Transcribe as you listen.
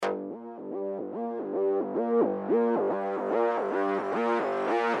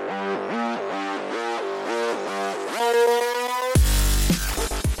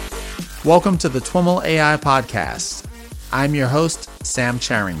Welcome to the TWIML AI Podcast. I'm your host, Sam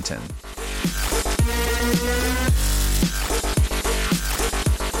Charrington.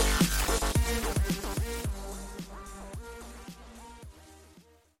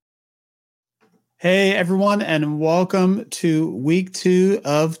 Hey everyone, and welcome to week 2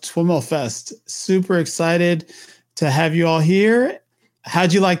 of TWIML Fest. Super excited to have you all here.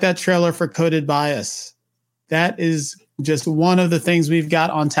 How'd you like that trailer for Coded Bias? That is just one of the things we've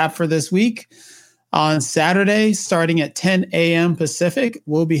got on tap for this week. On Saturday, starting at 10 a.m. Pacific,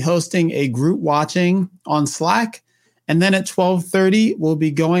 we'll be hosting a group watching on Slack. And then at 12:30, we'll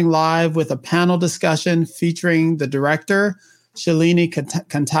be going live with a panel discussion featuring the director, Shalini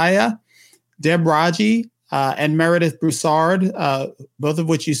Kantaya, Deb Raji, and Meredith Broussard, both of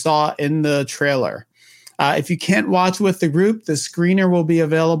which you saw in the trailer. If you can't watch with the group, the screener will be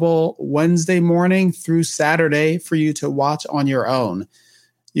available Wednesday morning through Saturday for you to watch on your own.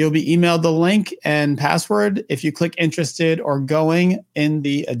 You'll be emailed the link and password if you click interested or going in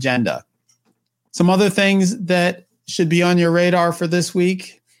the agenda. Some other things that should be on your radar for this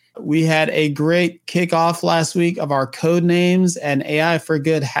week. We had a great kickoff last week of our Codenames and AI for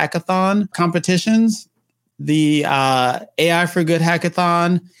Good hackathon competitions. The AI for Good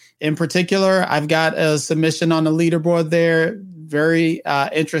hackathon in particular, I've got a submission on the leaderboard there. Very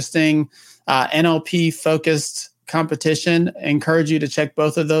interesting NLP-focused competition. I encourage you to check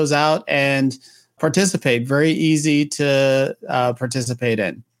both of those out and participate. Very easy to participate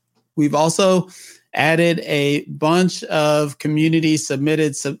in. We've also added a bunch of community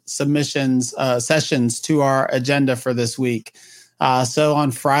submitted submissions sessions to our agenda for this week. So on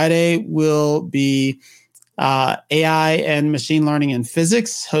Friday, we'll be AI and Machine Learning and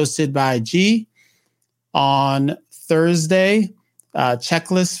Physics, hosted by G. On Thursday,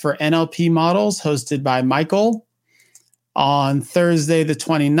 Checklists for NLP Models, hosted by Michael. On Thursday, the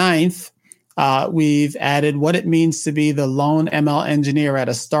 29th, we've added What It Means to Be the Lone ML Engineer at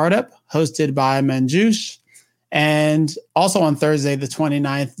a Startup, hosted by Manjush. And also on Thursday, the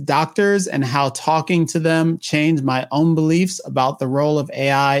 29th, Doctors and How Talking to Them Changed My Own Beliefs About the Role of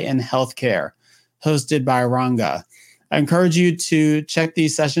AI in Healthcare, hosted by Ranga. I encourage you to check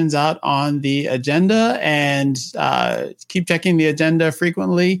these sessions out on the agenda and keep checking the agenda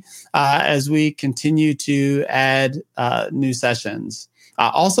frequently as we continue to add new sessions.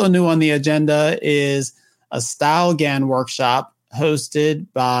 Also new on the agenda is a StyleGAN workshop hosted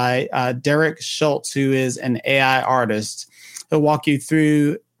by Derek Schultz, who is an AI artist. He'll walk you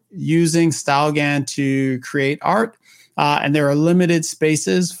through using StyleGAN to create art. And there are limited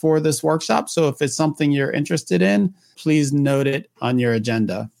spaces for this workshop. So if it's something you're interested in, please note it on your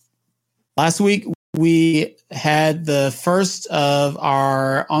agenda. Last week, we had the first of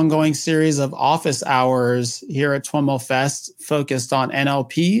our ongoing series of office hours here at TWIML Fest focused on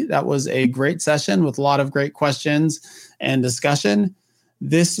NLP. That was a great session with a lot of great questions and discussion.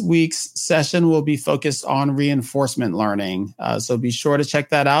 This week's session will be focused on reinforcement learning. So be sure to check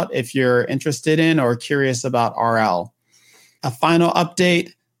that out if you're interested in or curious about RL. A final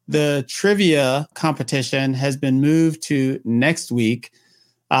update, the trivia competition has been moved to next week.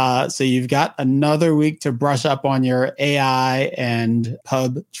 So you've got another week to brush up on your AI and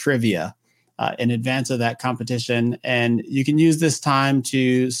pub trivia in advance of that competition. And you can use this time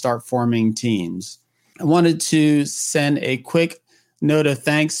to start forming teams. I wanted to send a quick note of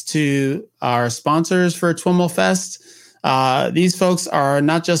thanks to our sponsors for TWIML Fest. These folks are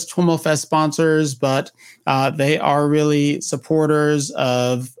not just TWIML Fest sponsors, but they are really supporters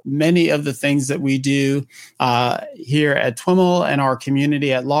of many of the things that we do here at TWIML and our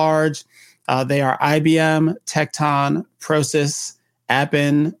community at large. They are IBM, Tecton, Prosus,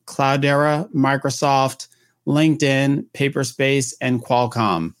 Appen, Cloudera, Microsoft, LinkedIn, Paperspace, and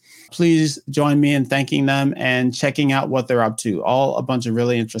Qualcomm. Please join me in thanking them and checking out what they're up to. All a bunch of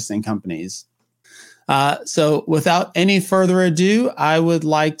really interesting companies. So without any further ado, I would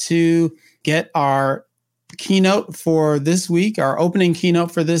like to get our keynote for this week, our opening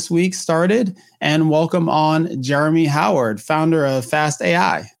keynote for this week started, and welcome on Jeremy Howard, founder of Fast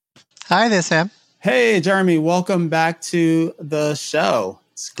AI. Hi there, Sam. Hey, Jeremy, welcome back to the show.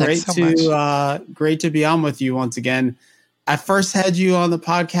 It's great great to be on with you once again. I first had you on the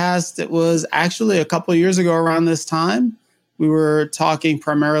podcast. It was actually a couple of years ago around this time. We were talking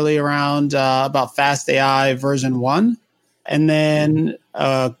primarily around about Fast AI version 1. And then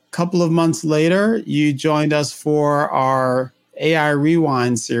a couple of months later, you joined us for our AI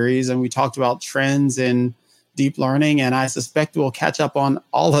Rewind series, and we talked about trends in deep learning. And I suspect we'll catch up on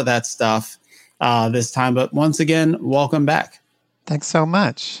all of that stuff this time. But once again, welcome back. Thanks so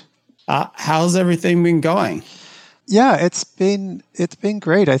much. How's everything been going? Yeah, it's been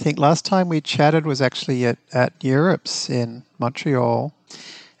great. I think last time we chatted was actually at Europe's in Montreal.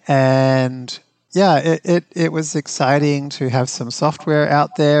 And yeah, it was exciting to have some software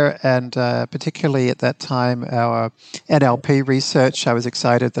out there. And particularly at that time, our NLP research, I was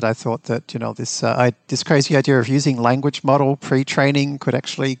excited that I thought that, this crazy idea of using language model pre-training could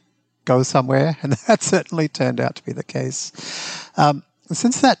actually go somewhere. And that certainly turned out to be the case.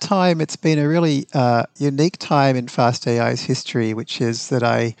 Since that time, it's been a really unique time in FastAI's history, which is that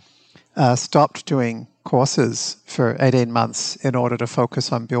I stopped doing courses for 18 months in order to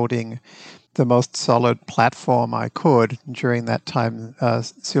focus on building the most solid platform I could. During that time,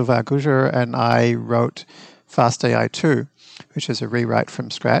 Sylvain Gouger and I wrote FastAI 2, which is a rewrite from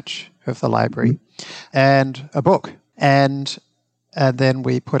scratch of the library, and a book. And then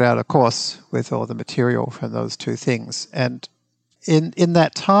we put out a course with all the material from those two things. And in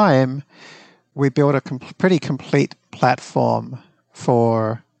that time, we built a pretty complete platform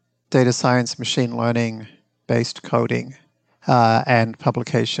for data science, machine learning based coding and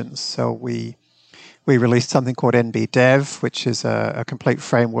publications. So we released something called NBDev, which is a complete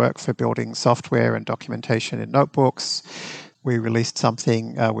framework for building software and documentation in notebooks. We released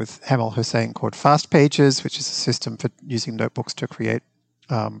something with Hamel Hussein called Fast Pages, which is a system for using notebooks to create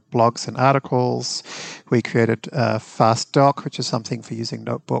blogs and articles. We created FastDoc, which is something for using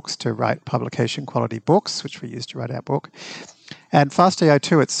notebooks to write publication quality books, which we use to write our book. And FastAI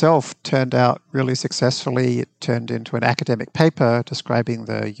 2 itself turned out really successfully. It turned into an academic paper describing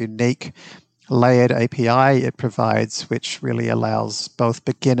the unique layered API it provides, which really allows both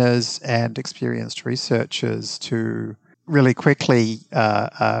beginners and experienced researchers to really quickly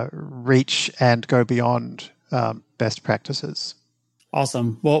reach and go beyond best practices.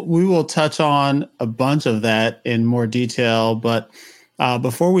 Awesome. Well, we will touch on a bunch of that in more detail, but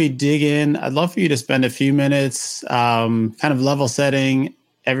before we dig in, I'd love for you to spend a few minutes kind of level setting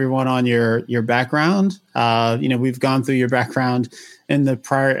everyone on your background. We've gone through your background in the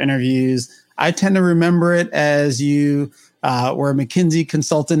prior interviews. I tend to remember it as you were a McKinsey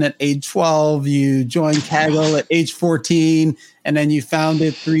consultant at age 12, you joined Kaggle at age 14, and then you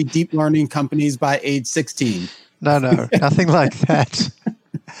founded 3 deep learning companies by age 16. No, nothing like that.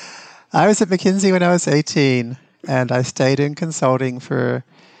 I was at McKinsey when I was 18, and I stayed in consulting for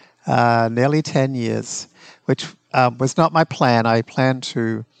nearly 10 years, which was not my plan. I planned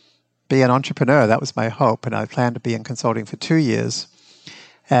to be an entrepreneur. That was my hope, and I planned to be in consulting for 2 years.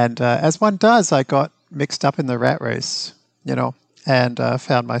 And as one does, I got mixed up in the rat race, and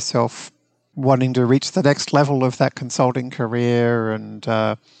found myself wanting to reach the next level of that consulting career. And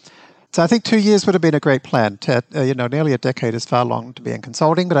so I think 2 years would have been a great plan. Nearly a decade is far long to be in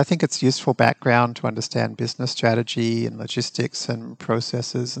consulting, but I think it's useful background to understand business strategy and logistics and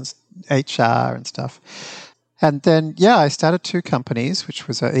processes and HR and stuff. And then, I started 2 companies, which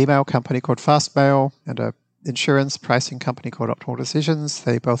was an email company called Fastmail and a insurance pricing company called Optimal Decisions.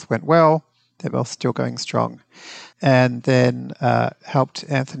 They both went well. They're both still going strong. And then helped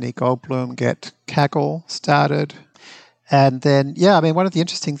Anthony Goldblum get Kaggle started. And then, one of the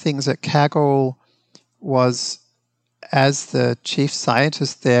interesting things at Kaggle was, as the chief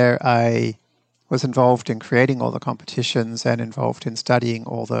scientist there, I was involved in creating all the competitions and involved in studying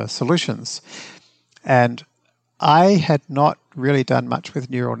all the solutions. And I had not really done much with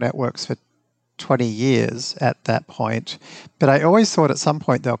neural networks for 20 years at that point, but I always thought at some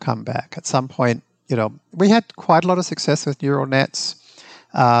point they'll come back. At some point, we had quite a lot of success with neural nets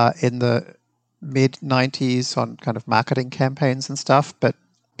in the mid-90s on kind of marketing campaigns and stuff, but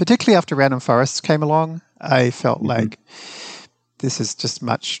particularly after random forests came along, I felt like this is just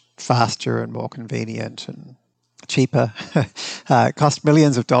much faster and more convenient and cheaper. It cost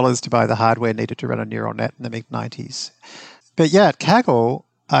millions of dollars to buy the hardware needed to run a neural net in the mid-90s. But at Kaggle,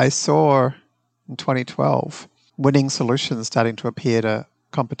 I saw in 2012 winning solutions starting to appear to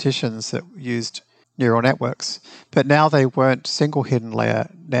competitions that used neural networks. But now they weren't single hidden layer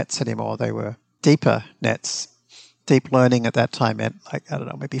nets anymore. They were deeper nets. Deep learning at that time meant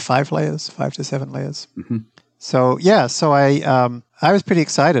maybe 5 to 7 layers. Mm-hmm. So I was pretty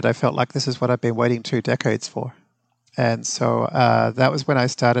excited. I felt like this is what I've been waiting 2 decades for. And so that was when I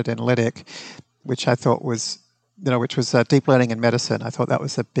started Inlytic, which I thought was, which was deep learning in medicine. I thought that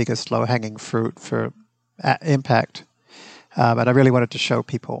was the biggest low-hanging fruit for impact. And I really wanted to show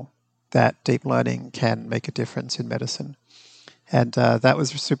people that deep learning can make a difference in medicine. And that was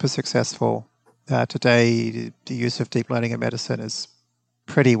super successful. Today, the use of deep learning in medicine is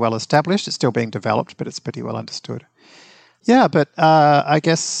pretty well established. It's still being developed, but it's pretty well understood. But I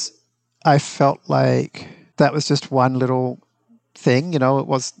guess I felt like that was just one little thing. It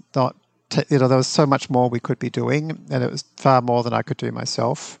was not there was so much more we could be doing, and it was far more than I could do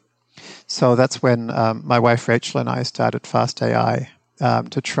myself. So that's when my wife Rachel and I started Fast AI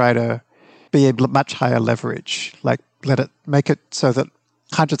to try to be a much higher leverage, like make it so that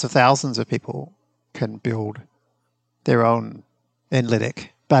hundreds of thousands of people can build their own Enlytic,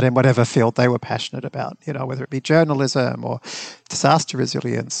 but in whatever field they were passionate about, whether it be journalism or disaster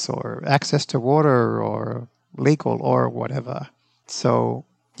resilience or access to water or legal or whatever. So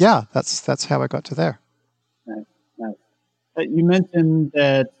yeah, that's how I got to there. Nice. You mentioned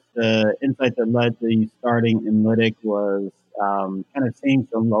that the insight that led to you starting Enlytic was kind of seeing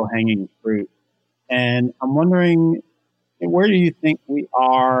some low-hanging fruit. And I'm wondering, where do you think we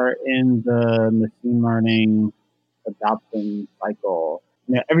are in the machine learning adoption cycle?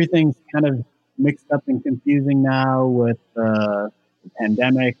 Everything's kind of mixed up and confusing now with the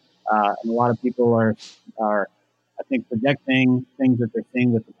pandemic, and a lot of people are I think projecting things that they're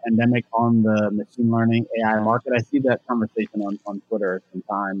seeing with the pandemic on the machine learning AI market. I see that conversation on Twitter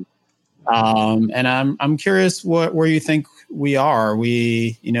sometimes, and I'm curious where you think we are.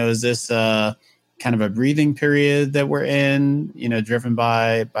 Is this kind of a breathing period that we're in, driven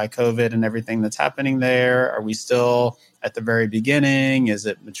by COVID and everything that's happening there? Are we still at the very beginning? Is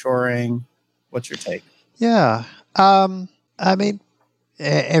it maturing? What's your take? Yeah. I mean,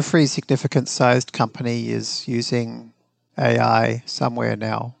 every significant sized company is using AI somewhere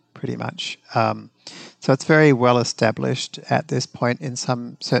now, pretty much. So it's very well established at this point in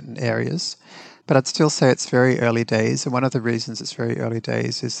some certain areas. But I'd still say it's very early days. And one of the reasons it's very early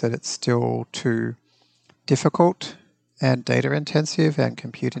days is that it's still too difficult and data intensive and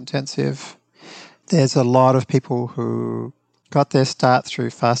compute intensive. There's a lot of people who got their start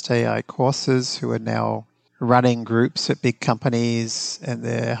through Fast AI courses who are now running groups at big companies, and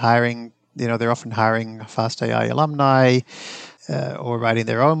they're hiring, they're often hiring Fast AI alumni or writing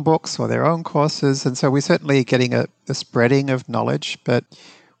their own books or their own courses. And so we're certainly getting a spreading of knowledge, but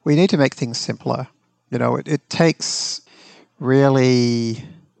we need to make things simpler. It takes really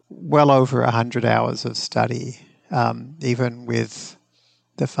well over 100 hours of study, even with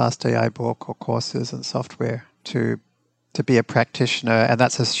the Fast AI book or courses and software to be a practitioner, and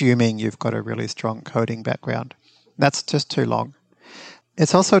that's assuming you've got a really strong coding background. That's just too long.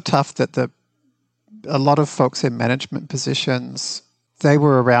 It's also tough that a lot of folks in management positions, they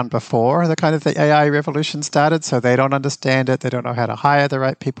were around before the AI revolution started, so they don't understand it. They don't know how to hire the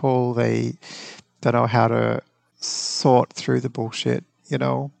right people. They don't know how to sort through the bullshit,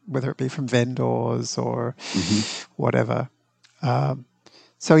 whether it be from vendors or whatever.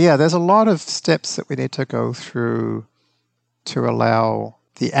 So yeah, there's a lot of steps that we need to go through to allow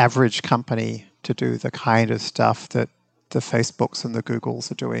the average company to do the kind of stuff that the Facebooks and the Googles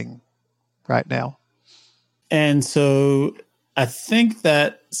are doing right now. And so I think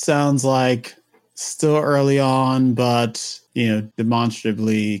that sounds like still early on, but,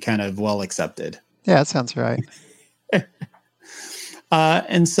 demonstrably kind of well accepted. Yeah, that sounds right.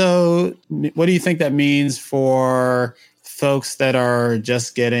 And so what do you think that means for folks that are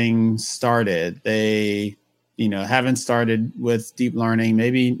just getting started? They haven't started with deep learning,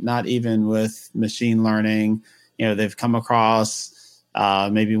 maybe not even with machine learning. They've come across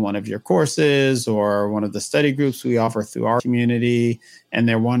maybe one of your courses or one of the study groups we offer through our community, and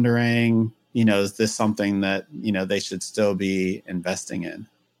they're wondering, is this something that, they should still be investing in?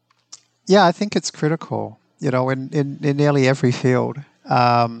 Yeah, I think it's critical. In nearly every field,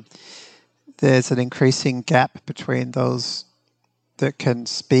 there's an increasing gap between those that can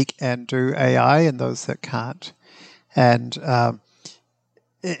speak and do AI and those that can't. And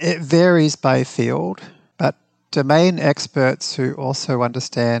it varies by field, but domain experts who also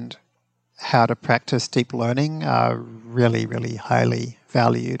understand how to practice deep learning are really, really highly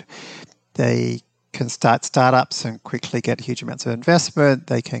valued. They can start startups and quickly get huge amounts of investment.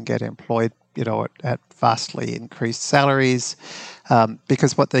 They can get employed, at vastly increased salaries,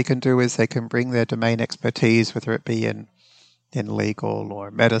 because what they can do is they can bring their domain expertise, whether it be in legal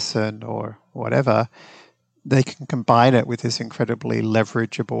or medicine or whatever. They can combine it with this incredibly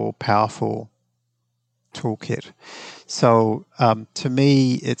leverageable, powerful toolkit. So to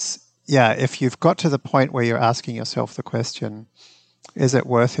me, if you've got to the point where you're asking yourself the question, is it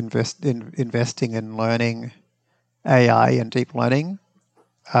worth investing in learning AI and deep learning?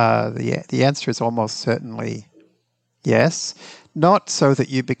 The answer is almost certainly yes. Not so that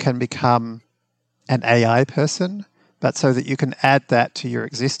you can become an AI person, but so that you can add that to your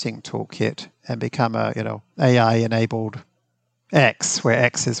existing toolkit and become a AI-enabled X, where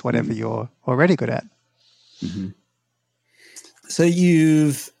X is whatever you're already good at. Mm-hmm. So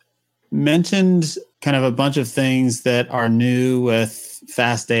you've mentioned kind of a bunch of things that are new with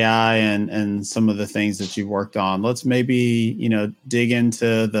Fast AI and some of the things that you've worked on. Let's maybe, dig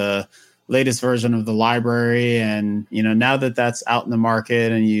into the latest version of the library. And, now that that's out in the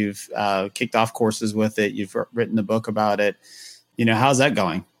market and you've kicked off courses with it, you've written a book about it, how's that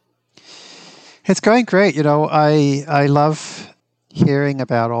going? It's going great. I love hearing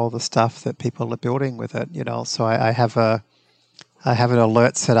about all the stuff that people are building with it, so I have an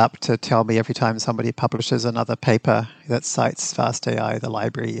alert set up to tell me every time somebody publishes another paper that cites FastAI, the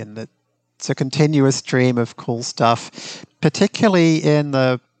library, and it's a continuous stream of cool stuff, particularly in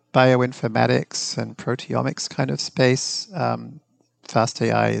the bioinformatics and proteomics kind of space.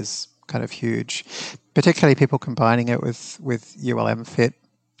 FastAI is kind of huge, particularly people combining it with ULM-Fit,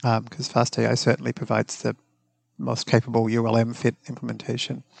 because FastAI certainly provides the most capable ULM-Fit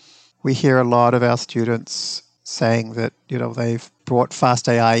implementation. We hear a lot of our students saying that, they've brought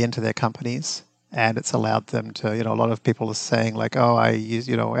FastAI into their companies and it's allowed them to, a lot of people are saying like, oh,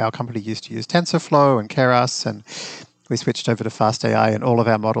 our company used to use TensorFlow and Keras, and we switched over to FastAI and all of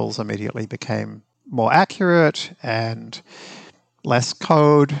our models immediately became more accurate and less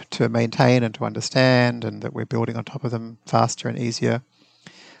code to maintain and to understand, and that we're building on top of them faster and easier.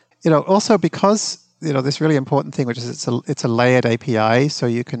 Also because, this really important thing, which is it's a layered API, so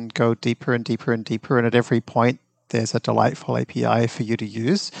you can go deeper and deeper and deeper, and at every point there's a delightful API for you to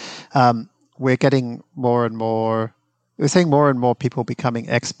use. We're seeing more and more people becoming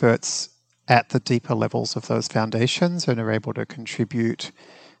experts at the deeper levels of those foundations and are able to contribute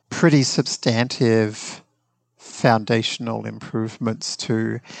pretty substantive foundational improvements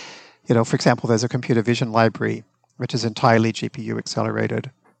to, for example, there's a computer vision library, which is entirely GPU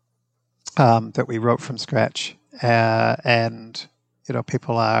accelerated, that we wrote from scratch. And,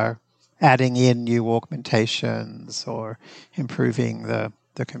 people are adding in new augmentations or improving the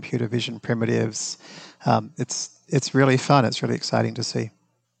computer vision primitives. It's really fun. It's really exciting to see.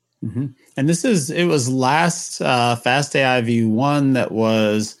 Mm-hmm. And it was last FastAI V1 that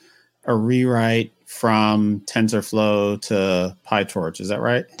was a rewrite from TensorFlow to PyTorch. Is that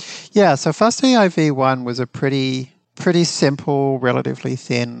right? Yeah. So FastAI V1 was a pretty simple, relatively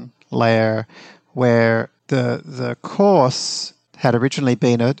thin layer where the course had originally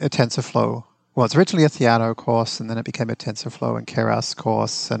been a TensorFlow. Well, it's originally a Theano course, and then it became a TensorFlow and Keras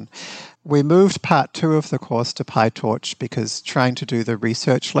course. And we moved part 2 of the course to PyTorch because trying to do the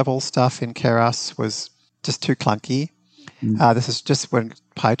research level stuff in Keras was just too clunky. This is just when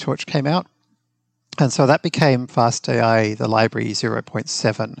PyTorch came out. And so that became FastAI, the library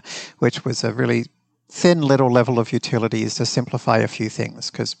 0.7, which was a really thin little level of utilities to simplify a few things,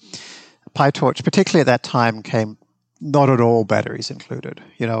 because PyTorch, particularly at that time, came not at all batteries included.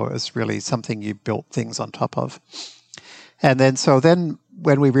 It was really something you built things on top of. And then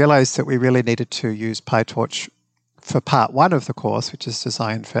when we realized that we really needed to use PyTorch for part 1 of the course, which is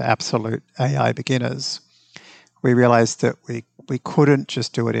designed for absolute AI beginners, we realized that we couldn't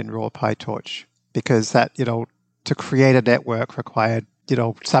just do it in raw PyTorch, because that, to create a network required,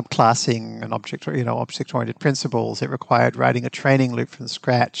 subclassing and object-oriented principles. It required writing a training loop from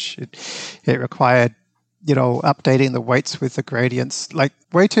scratch. It required, updating the weights with the gradients, like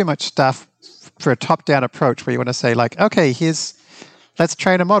way too much stuff for a top-down approach where you want to say like, okay, let's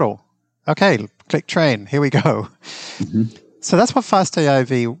train a model. Okay, click train. Here we go. Mm-hmm. So that's what FastAI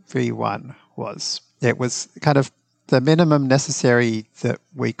V1 was. It was kind of the minimum necessary that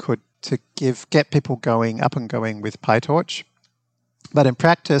we could to get people up and going with PyTorch. But in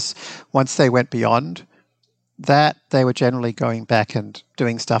practice, once they went beyond that, they were generally going back and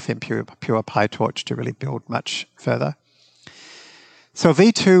doing stuff in pure PyTorch to really build much further. So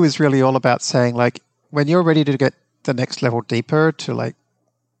V2 is really all about saying, like, when you're ready to get the next level deeper to, like,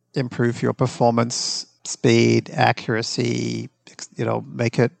 improve your performance, speed, accuracy,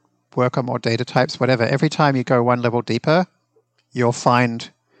 make it work on more data types, whatever. Every time you go one level deeper, you'll find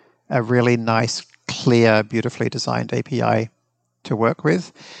a really nice, clear, beautifully designed API to work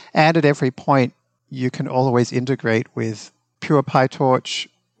with. And at every point, you can always integrate with pure PyTorch,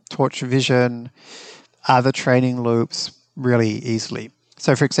 Torch Vision, other training loops really easily.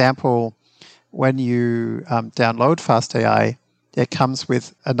 So for example, when you download FastAI, it comes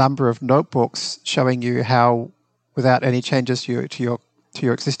with a number of notebooks showing you how, without any changes to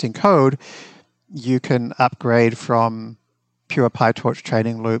your existing code, you can upgrade from pure PyTorch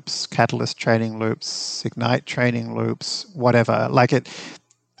training loops, Catalyst training loops, Ignite training loops, whatever.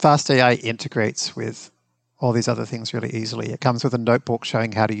 FastAI integrates with all these other things really easily. It comes with a notebook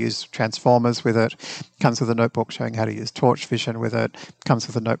showing how to use transformers with it. It comes with a notebook showing how to use torch vision with it. It comes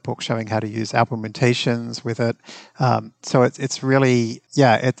with a notebook showing how to use implementations with it. So it's really,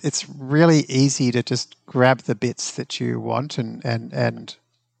 it's really easy to just grab the bits that you want and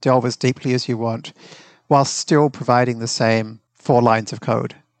delve as deeply as you want, while still providing the same 4 lines of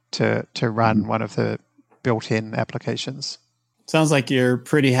code to run one of the built-in applications. Sounds like you're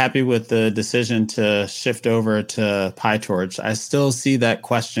pretty happy with the decision to shift over to PyTorch. I still see that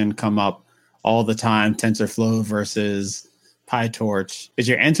question come up all the time, TensorFlow versus PyTorch. Is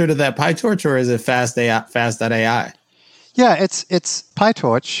your answer to that PyTorch, or is it Fast.ai? Yeah, it's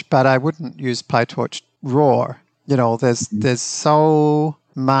PyTorch, but I wouldn't use PyTorch raw. There's so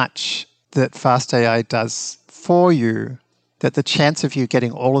much that FastAI does for you that the chance of you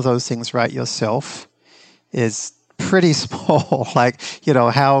getting all of those things right yourself is pretty small.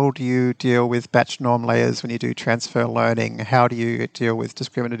 How do you deal with batch norm layers when you do transfer learning? How do you deal with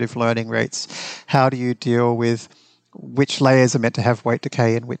discriminative learning rates? How do you deal with which layers are meant to have weight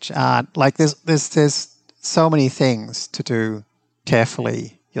decay and which aren't? There's so many things to do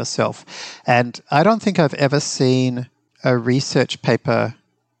carefully yourself. And I don't think I've ever seen a research paper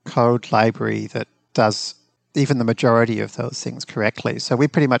code library that does even the majority of those things correctly. So we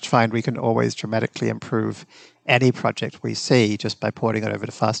pretty much find we can always dramatically improve any project we see just by porting it over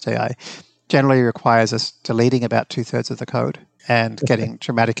to FastAI. Generally requires us deleting about 2/3 of the code and getting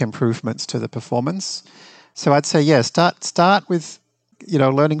dramatic improvements to the performance. So I'd say, start with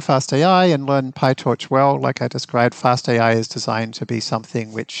learning FastAI and learn PyTorch well. Like I described, FastAI is designed to be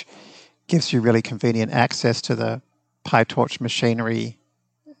something which gives you really convenient access to the PyTorch machinery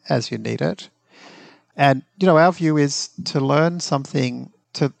as you need it. And, our view is to learn something,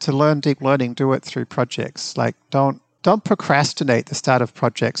 to learn deep learning, do it through projects. Don't procrastinate the start of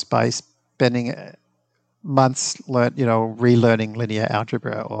projects by spending months relearning linear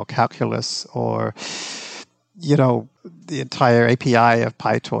algebra or calculus or, the entire API of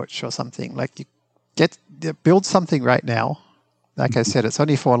PyTorch or something. Build something right now. Like I said, it's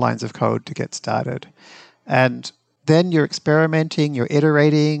only 4 lines of code to get started. And then you're experimenting, you're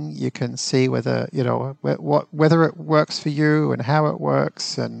iterating, you can see whether it works for you and how it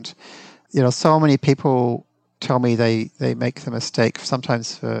works. And, so many people tell me they make the mistake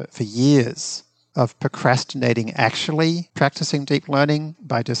sometimes for years of procrastinating actually practicing deep learning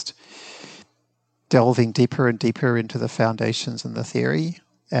by just delving deeper and deeper into the foundations and the theory.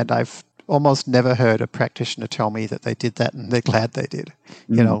 And I've almost never heard a practitioner tell me that they did that and they're glad they did.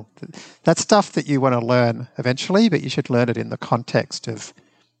 Mm-hmm. That's stuff that you want to learn eventually, but you should learn it in the context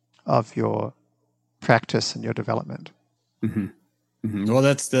of your practice and your development. Mm-hmm. Mm-hmm. Well,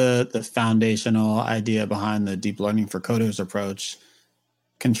 that's the foundational idea behind the deep learning for coders approach,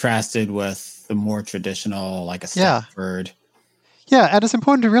 contrasted with the more traditional, like a Stanford. Yeah, and it's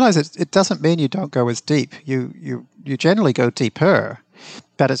important to realize it doesn't mean you don't go as deep. You generally go deeper,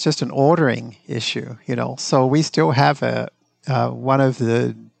 but it's just an ordering issue, So we still have one of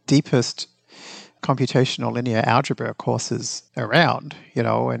the deepest computational linear algebra courses around,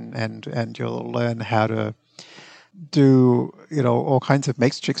 and you'll learn how to do, all kinds of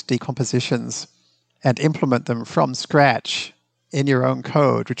matrix decompositions and implement them from scratch in your own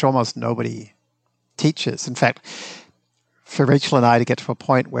code, which almost nobody teaches. In fact, for Rachel and I to get to a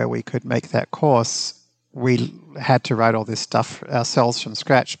point where we could make that course, we had to write all this stuff ourselves from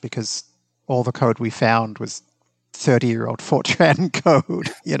scratch because all the code we found was 30-year-old Fortran code,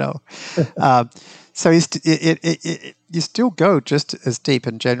 So you still go just as deep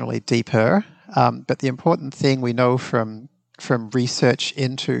and generally deeper. But the important thing we know from research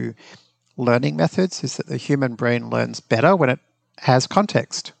into learning methods is that the human brain learns better when it has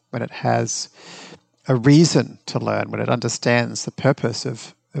context, when it has a reason to learn, when it understands the purpose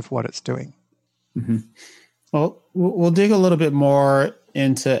of what it's doing. Mm-hmm. Well, we'll dig a little bit more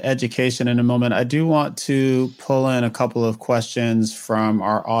into education in a moment. I do want to pull in a couple of questions from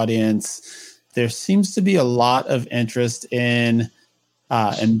our audience. There seems to be a lot of interest in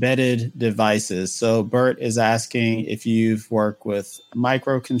embedded devices. So Bert is asking if you've worked with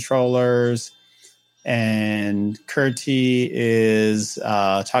microcontrollers, and Kurti is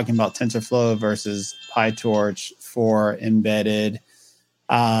talking about TensorFlow versus PyTorch for embedded.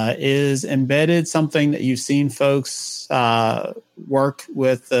 Is embedded something that you've seen folks work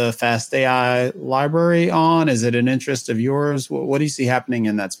with the FastAI library on? Is it an interest of yours? What do you see happening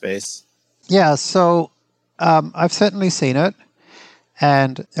in that space? Yeah, so I've certainly seen it.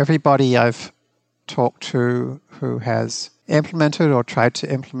 And everybody I've talked to who has implemented or tried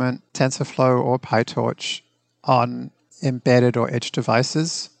to implement TensorFlow or PyTorch on embedded or edge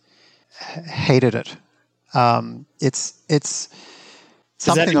devices hated it. It's Is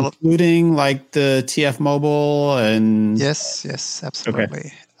that something. including like the TF Mobile and? Yes,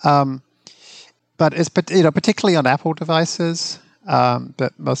 absolutely. Okay. But it's particularly on Apple devices.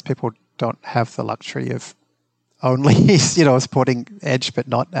 But most people don't have the luxury of only supporting Edge, but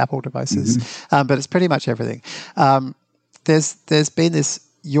not Apple devices. Mm-hmm. But it's pretty much everything. There's been this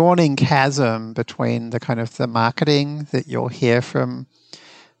yawning chasm between the kind of the marketing that you'll hear from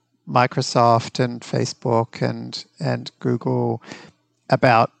Microsoft and Facebook and Google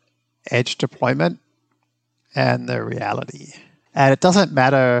about Edge deployment and the reality. And it doesn't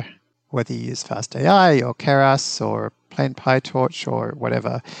matter whether you use FastAI or Keras or plain PyTorch or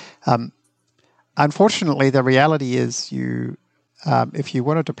whatever. Unfortunately, the reality is if you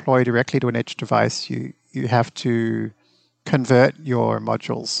want to deploy directly to an Edge device, you have to convert your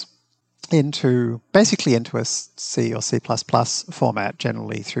modules basically into a C or C++ format,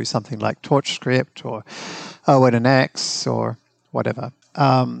 generally through something like TorchScript or ONNX or whatever.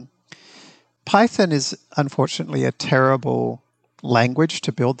 Python is unfortunately a terrible language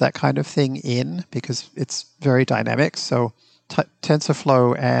to build that kind of thing in because it's very dynamic. So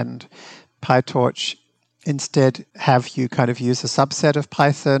TensorFlow and PyTorch instead have you kind of use a subset of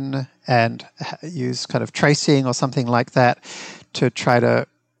Python and use kind of tracing or something like that to try to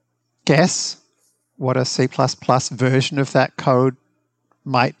guess what a C++ version of that code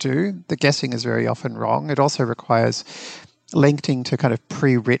might do. The guessing is very often wrong. It also requires linking to kind of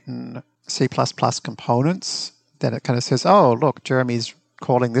pre-written C++ components. Then it kind of says, oh, look, Jeremy's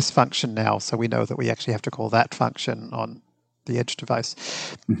calling this function now, so we know that we actually have to call that function on the Edge device.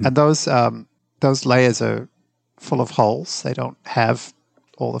 Mm-hmm. And those layers are full of holes. They don't have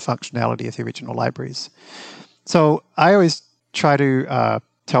all the functionality of the original libraries. So I always try to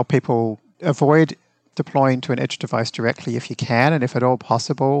tell people avoid deploying to an Edge device directly if you can, and if at all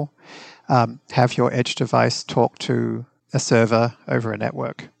possible, have your Edge device talk to a server over a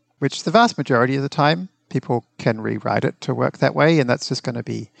network, which the vast majority of the time people can rewrite it to work that way, and that's just going to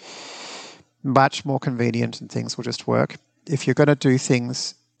be much more convenient and things will just work. If you're going to do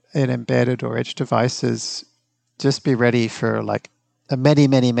things in embedded or Edge devices, just be ready for like a many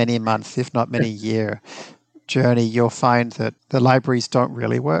month, if not many year journey. You'll find that the libraries don't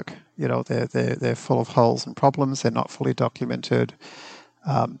really work. They're full of holes and problems. They're not fully documented.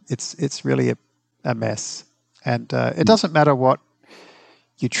 It's really a mess. And it doesn't matter what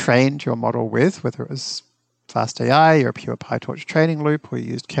you trained your model with, whether it was FastAI or a pure PyTorch training loop, or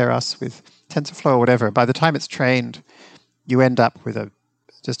you used Keras with TensorFlow or whatever. By the time it's trained, you end up with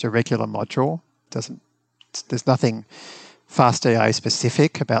just a regular module. There's nothing FastAI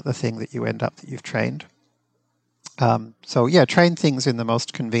specific about the thing that you've trained. So train things in the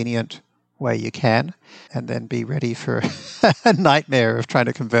most convenient way you can, and then be ready for a nightmare of trying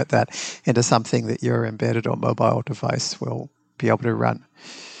to convert that into something that your embedded or mobile device will be able to run.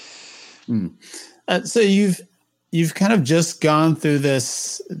 So you've kind of just gone through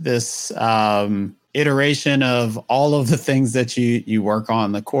this iteration of all of the things that you work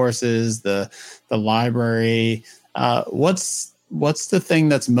on, the courses, the library. What's the thing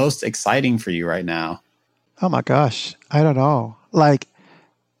that's most exciting for you right now? Oh my gosh, I don't know. Like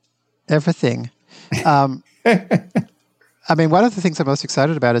everything. I mean, one of the things I'm most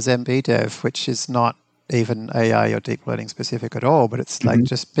excited about is MBDev, which is not even AI or deep learning specific at all, but it's like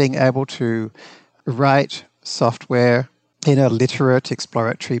just being able to write software in a literate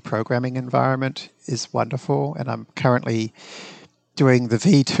exploratory programming environment is wonderful. And I'm currently doing the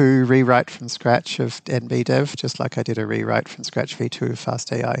V2 rewrite from scratch of NBDev, just like I did a rewrite from scratch V2 of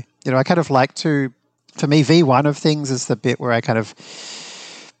FastAI. I kind of like to, for me, V1 of things is the bit where I kind of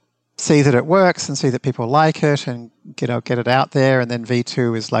see that it works and see that people like it and get it out there. And then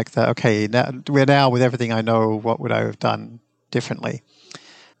V2 is like now with everything I know, what would I have done differently?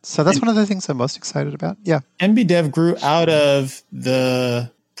 So that's one of the things I'm most excited about. Yeah. NBDev grew out of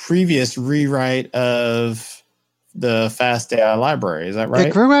the previous rewrite of the FastAI library. Is that right?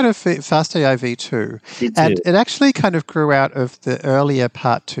 It grew out of FastAI V2. And it actually kind of grew out of the earlier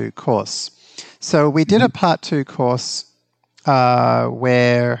Part 2 course. So we did a Part 2 course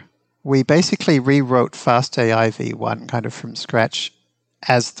where we basically rewrote FastAI V1 kind of from scratch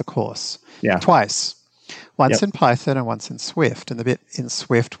as the course twice. Once in Python and once in Swift. And the bit in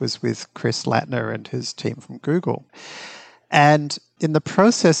Swift was with Chris Lattner and his team from Google. And in the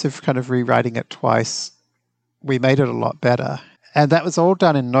process of kind of rewriting it twice, we made it a lot better. And that was all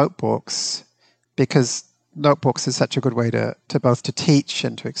done in notebooks because notebooks is such a good way to both to teach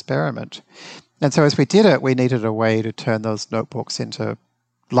and to experiment. And so as we did it, we needed a way to turn those notebooks into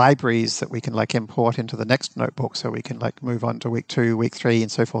libraries that we can like import into the next notebook so we can like move on to week 2, week 3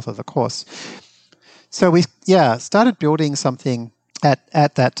 and so forth of the course. So we started building something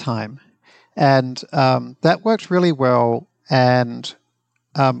at that time, and that worked really well. And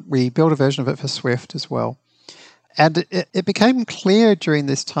we built a version of it for Swift as well. And it became clear during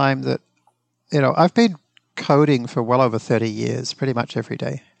this time that, I've been coding for well over 30 years, pretty much every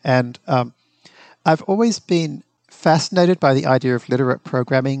day. And I've always been fascinated by the idea of literate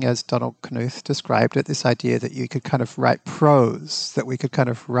programming, as Donald Knuth described it, this idea that you could kind of write prose, that we could kind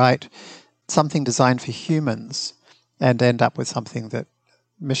of write something designed for humans and end up with something that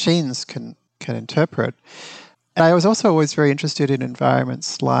machines can interpret. And I was also always very interested in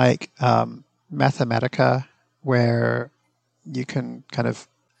environments like Mathematica, where you can kind of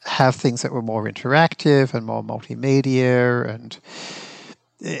have things that were more interactive and more multimedia, and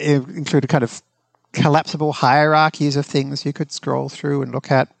it included kind of collapsible hierarchies of things you could scroll through and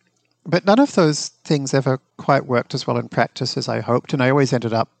look at. But none of those things ever quite worked as well in practice as I hoped, and I always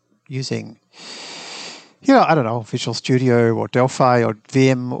ended up using, Visual Studio or Delphi or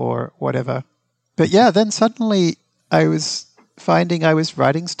Vim or whatever. But then suddenly I was finding I was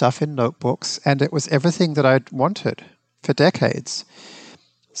writing stuff in notebooks, and it was everything that I'd wanted for decades.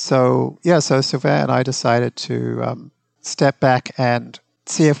 So Sylvain and I decided to step back and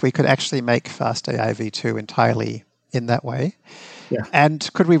see if we could actually make FastAI v2 entirely in that way. Yeah. And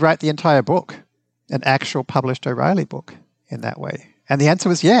could we write the entire book, an actual published O'Reilly book, in that way? And the answer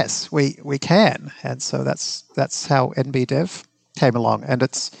was yes, we can. And so that's how NBDev came along. And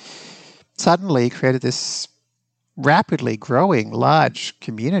it's suddenly created this rapidly growing large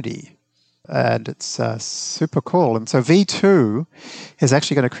community. And it's super cool. And so V2 is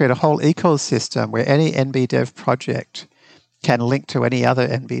actually going to create a whole ecosystem where any NBDev project can link to any other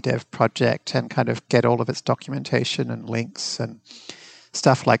NBDev project and kind of get all of its documentation and links and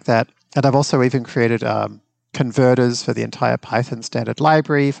stuff like that. And I've also even created converters for the entire Python standard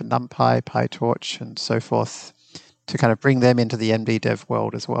library for NumPy, PyTorch, and so forth to kind of bring them into the NBDev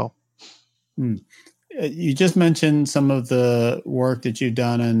world as well. You just mentioned some of the work that you've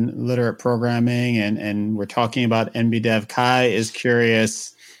done in literate programming, and we're talking about NBDev. Kai is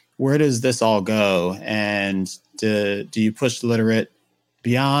curious, where does this all go? And do you push literate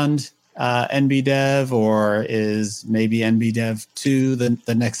beyond NBDev, or is maybe NBDev 2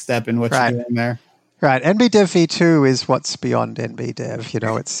 the next step in what you're doing there? Right. NBDev v2 is what's beyond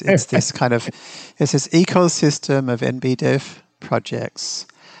NBDev. It's this kind of, it's this ecosystem of NBDev projects.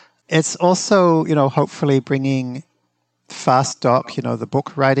 It's also, hopefully bringing FastDoc, the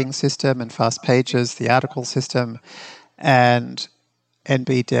book writing system, and FastPages, the article system, and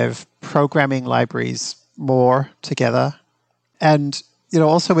NBDev programming libraries more together. And,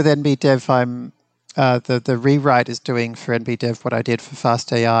 also with NBDev, I'm the rewrite is doing for NBDev what I did for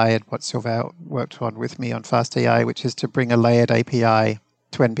FastAI and what Sylvain worked on with me on FastAI, which is to bring a layered API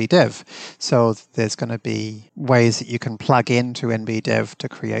to NBDev. So there's going to be ways that you can plug into NBDev to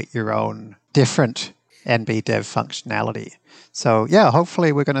create your own different NBDev functionality. So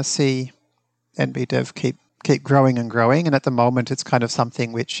hopefully we're going to see NBDev keep growing and growing. And at the moment, it's kind of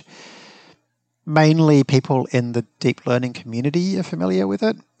something which mainly people in the deep learning community are familiar with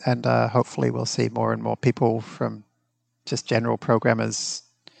it. And hopefully we'll see more and more people from just general programmers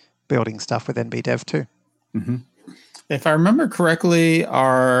building stuff with NBDev too. Mm-hmm. If I remember correctly,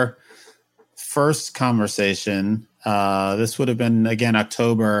 our first conversation, this would have been, again,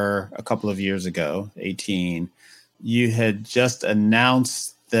 October a couple of years ago, 18. You had just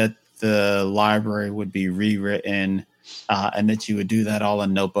announced that the library would be rewritten and that you would do that all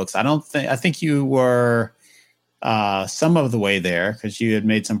in notebooks. I think you were some of the way there because you had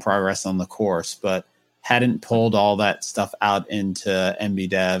made some progress on the course, but hadn't pulled all that stuff out into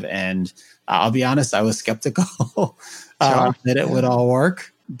NBDev. And I'll be honest, I was skeptical that it would all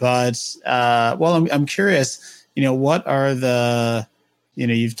work. But, I'm curious, what are the,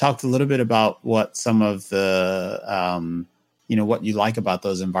 you've talked a little bit about what some of the, what you like about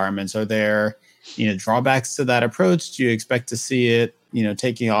those environments. Are there, drawbacks to that approach? Do you expect to see it,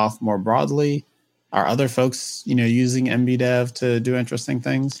 taking off more broadly? Are other folks, using NBDev to do interesting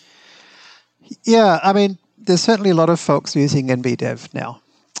things? Yeah, I mean, there's certainly a lot of folks using NBDev now.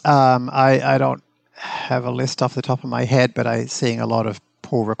 I don't have a list off the top of my head, but I'm seeing a lot of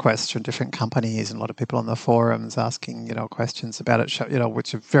pull requests from different companies and a lot of people on the forums asking, questions about it,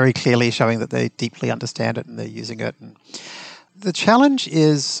 which are very clearly showing that they deeply understand it and they're using it. And the challenge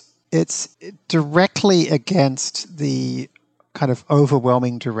is it's directly against the kind of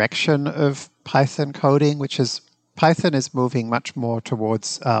overwhelming direction of Python coding, which is Python is moving much more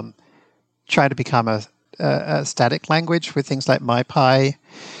towards trying to become a static language with things like MyPy,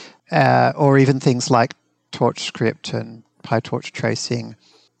 or even things like TorchScript and PyTorch tracing.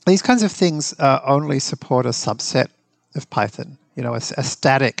 these kinds of things only support a subset of Python, a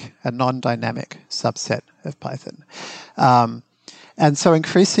static, a non-dynamic subset of Python. And so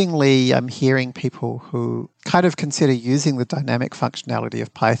increasingly, I'm hearing people who kind of consider using the dynamic functionality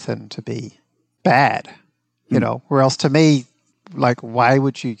of Python to be bad, whereas to me, like, why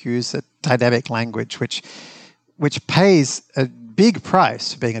would you use a dynamic language which pays a big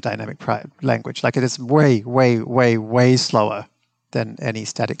price for being a dynamic language? Like, it is way, way, way, way slower than any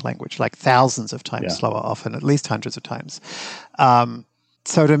static language, like thousands of times slower, often at least hundreds of times.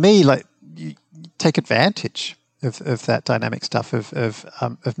 So to me, like, you take advantage of that dynamic stuff, of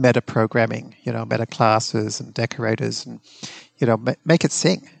meta programming, meta classes and decorators, and make it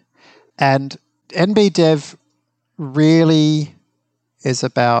sing. And NBDev really is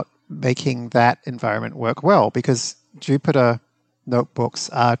about making that environment work well, because Jupyter notebooks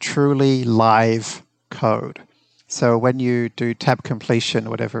are truly live code. So when you do tab completion or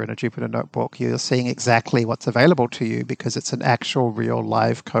whatever in a Jupyter notebook, you're seeing exactly what's available to you because it's an actual real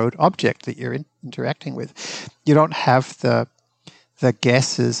live code object that you're interacting with. You don't have the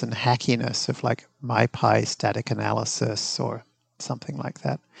guesses and hackiness of like MyPy static analysis or something like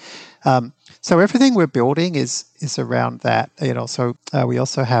that. So everything we're building is around that. So we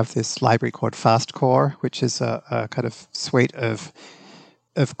also have this library called FastCore, which is a kind of suite of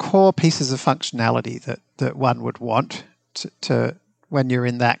core pieces of functionality that one would want to when you're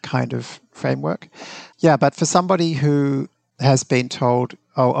in that kind of framework. Yeah, but for somebody who has been told,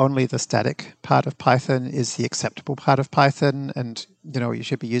 only the static part of Python is the acceptable part of Python, and you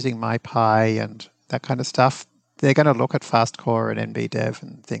should be using MyPy and that kind of stuff, they're going to look at FastCore and NBDev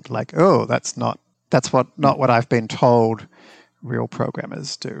and think like, that's not what I've been told real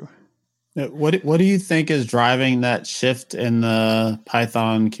programmers do. What do you think is driving that shift in the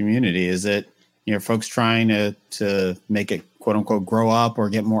Python community? Is it folks trying to make it quote unquote grow up or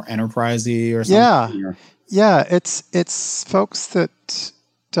get more enterprisey or something? Yeah. It's folks that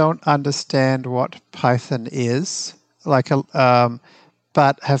don't understand what Python is,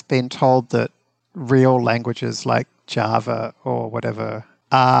 but have been told that real languages like Java or whatever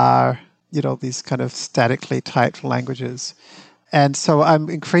are these kind of statically typed languages. And so I'm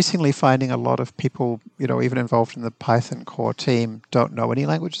increasingly finding a lot of people, even involved in the Python core team, don't know any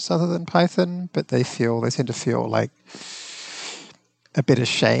languages other than Python, but they seem to feel like a bit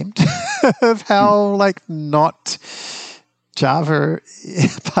ashamed of how not Java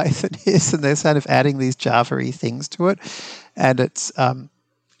Python is, and they're kind of adding these Java-y things to it, and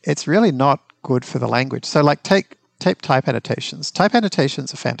it's really not good for the language. So take type annotations. Type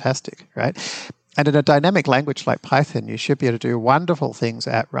annotations are fantastic, right? And in a dynamic language like Python, you should be able to do wonderful things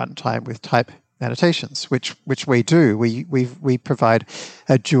at runtime with type annotations, which we do. We provide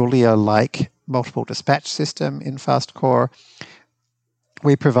a Julia-like multiple dispatch system in FastCore.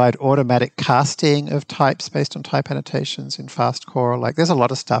 We provide automatic casting of types based on type annotations in FastCore. There's a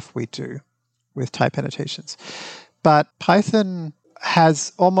lot of stuff we do with type annotations. But Python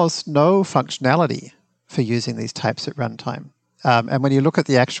has almost no functionality for using these types at runtime. And when you look at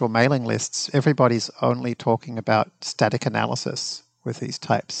the actual mailing lists, everybody's only talking about static analysis with these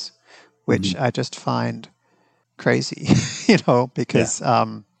types, which I just find crazy, because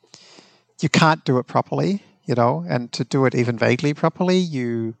you can't do it properly, and to do it even vaguely properly,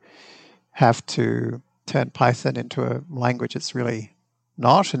 you have to turn Python into a language it's really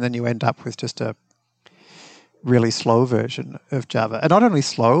not, and then you end up with just a really slow version of Java. And not only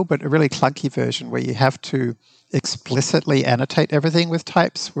slow, but a really clunky version where you have to explicitly annotate everything with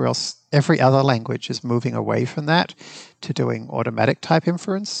types, whereas every other language is moving away from that to doing automatic type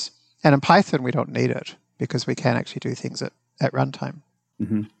inference. And in Python, we don't need it because we can actually do things at runtime.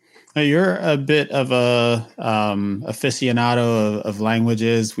 Mm-hmm. Now, you're a bit of a aficionado of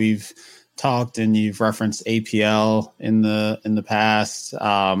languages. We've talked and you've referenced APL in the past.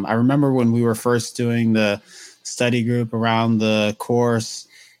 I remember when we were first doing the study group around the course,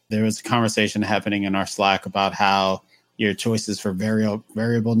 there was a conversation happening in our Slack about how your choices for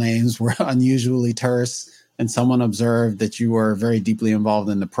variable names were unusually terse. And someone observed that you were very deeply involved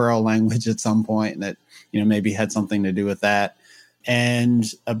in the Perl language at some point, and that maybe had something to do with that. And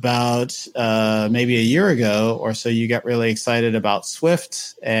about maybe a year ago or so, you got really excited about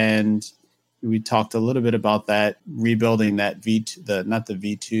Swift, and we talked a little bit about that, rebuilding that not the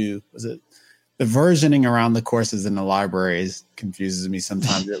V2, was it? The versioning around the courses in the libraries confuses me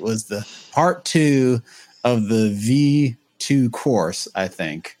sometimes. It was the part 2 of the V2 course, I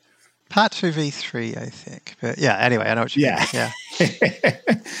think. Part 2 V3, I think. But yeah, anyway, I know what you mean. Yeah.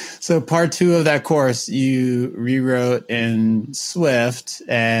 So part 2 of that course, you rewrote in Swift,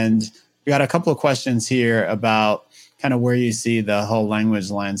 and we got a couple of questions here about kind of where you see the whole language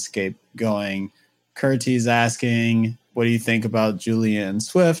landscape going. Curti's asking, what do you think about Julia and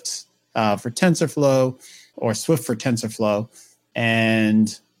Swift for TensorFlow, or Swift for TensorFlow?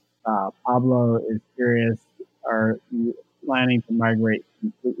 And Pablo is curious, are you planning to migrate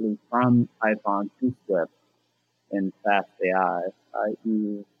completely from Python to Swift in FastAI?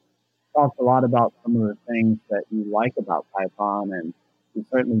 You talked a lot about some of the things that you like about Python, and you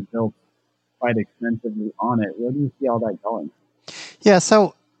certainly built quite extensively on it. Where do you see all that going? Yeah,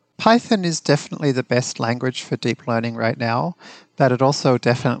 so Python is definitely the best language for deep learning right now, but it also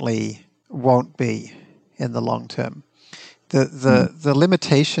definitely won't be in the long term. The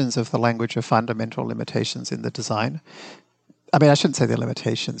limitations of the language are fundamental limitations in the design. I mean, I shouldn't say they're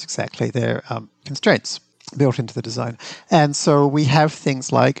limitations exactly. They're constraints built into the design. And so we have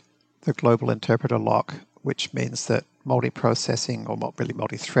things like the global interpreter lock, which means that multiprocessing, or really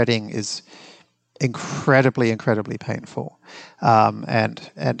multi-threading, is incredibly painful. And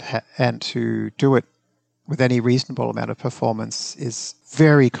to do it with any reasonable amount of performance is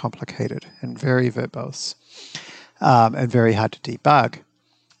very complicated and very verbose. And very hard to debug.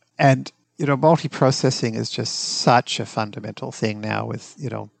 And, multiprocessing is just such a fundamental thing now with,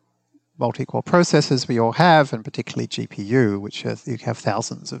 multi-core processors we all have, and particularly GPU, which you have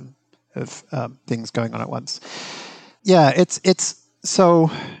thousands of things going on at once. Yeah, it's so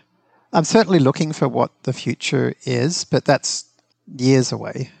I'm certainly looking for what the future is, but that's years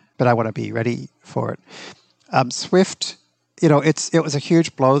away. But I want to be ready for it. Swift, it was a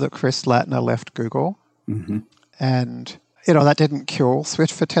huge blow that Chris Lattner left Google. Mm-hmm. And, that didn't kill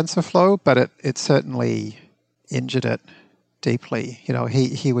Swift for TensorFlow, but it certainly injured it deeply.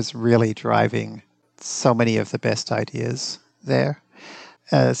 He was really driving so many of the best ideas there.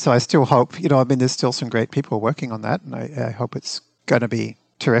 So I still hope, there's still some great people working on that, and I hope it's going to be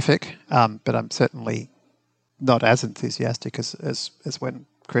terrific. But I'm certainly not as enthusiastic as when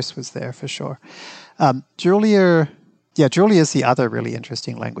Chris was there, for sure. Julia is the other really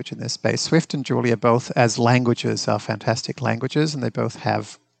interesting language in this space. Swift and Julia both as languages are fantastic languages, and they both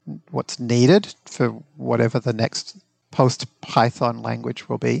have what's needed for whatever the next post-Python language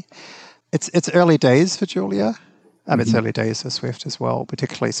will be. It's early days for Julia. It's early days for Swift as well,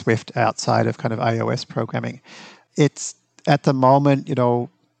 particularly Swift outside of kind of iOS programming. It's at the moment,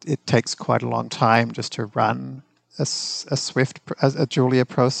 it takes quite a long time just to run a Julia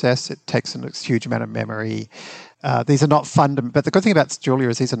process. It takes a huge amount of memory. These are not but the good thing about Julia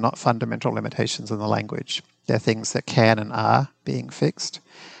is these are not fundamental limitations in the language. They're things that can and are being fixed.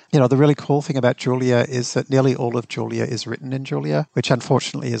 The really cool thing about Julia is that nearly all of Julia is written in Julia, which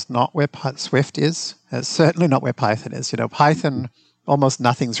unfortunately is not where Swift is. It's certainly not where Python is. Python, almost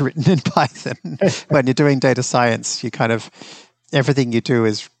nothing's written in Python. When you're doing data science, everything you do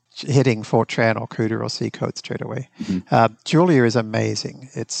is hitting Fortran or CUDA or C code straight away. Mm-hmm. Julia is amazing.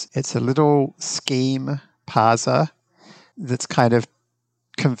 It's a little scheme parser that's kind of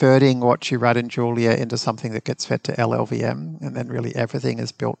converting what you write in Julia into something that gets fed to LLVM, and then really everything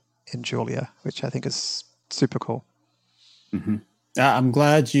is built in Julia, which I think is super cool. Mm-hmm. I'm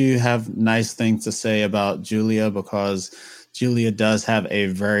glad you have nice things to say about Julia, because Julia does have a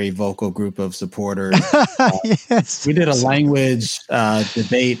very vocal group of supporters. Yes. We did a language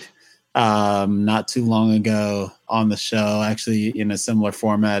debate not too long ago on the show, actually in a similar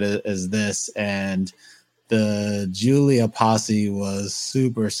format as this, and the Julia posse was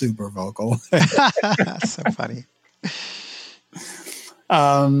super vocal. So funny.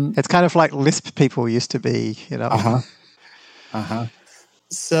 It's kind of like Lisp people used to be,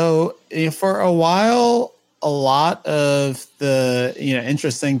 So for a while, a lot of the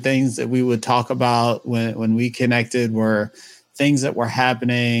interesting things that we would talk about when we connected were things that were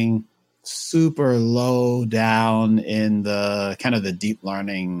happening super low down in the kind of the deep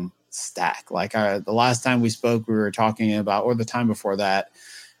learning stack. Like the last time we spoke, we were talking about, or the time before that,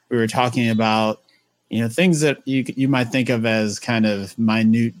 we were talking about things that you might think of as kind of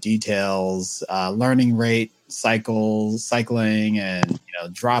minute details, learning rate cycling, and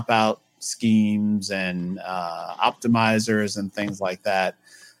dropout schemes and optimizers and things like that.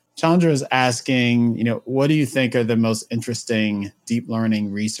 Chandra is asking, what do you think are the most interesting deep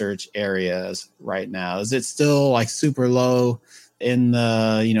learning research areas right now? Is it still like super low in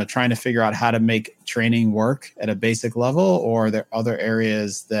the, trying to figure out how to make training work at a basic level, or are there other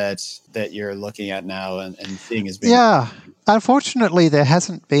areas that you're looking at now and seeing as being? Yeah, unfortunately, there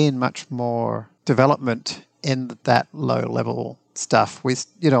hasn't been much more development in that low level stuff.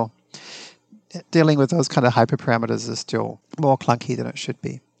 Dealing with those kind of hyperparameters is still more clunky than it should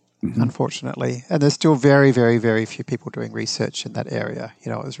be. Mm-hmm. Unfortunately. And there's still very, very, very few people doing research in that area. It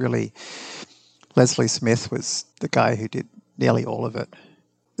was really Leslie Smith was the guy who did nearly all of it.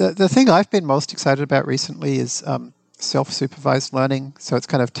 The thing I've been most excited about recently is self-supervised learning. So it's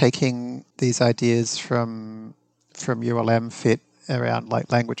kind of taking these ideas from ULM fit around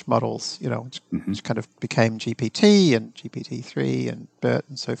like language models, which kind of became GPT and GPT-3 and BERT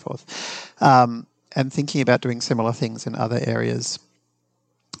and so forth, and thinking about doing similar things in other areas.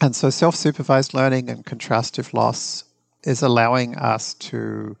 And so self-supervised learning and contrastive loss is allowing us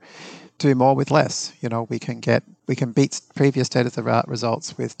to do more with less. We can beat previous state-of-the-art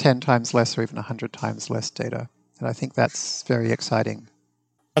results with 10 times less or even 100 times less data. And I think that's very exciting.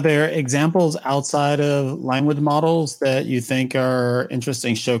 Are there examples outside of language models that you think are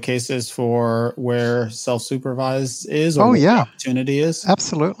interesting showcases for where self-supervised is or the opportunity is?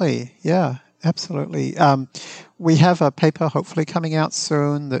 Absolutely. Yeah, absolutely. We have a paper hopefully coming out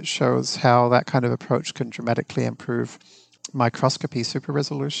soon that shows how that kind of approach can dramatically improve microscopy super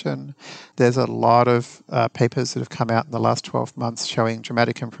resolution. There's a lot of papers that have come out in the last 12 months showing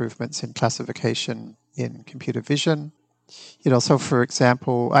dramatic improvements in classification in computer vision. So for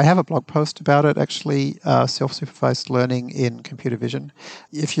example, I have a blog post about it actually, self-supervised learning in computer vision.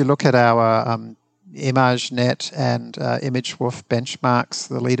 If you look at our ImageNet and ImageWolf benchmarks,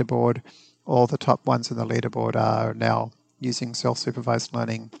 the leaderboard, all the top ones in the leaderboard are now using self-supervised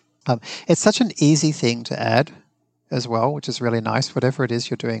learning. It's such an easy thing to add as well, which is really nice. Whatever it is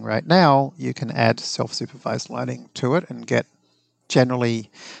you're doing right now, you can add self-supervised learning to it and get generally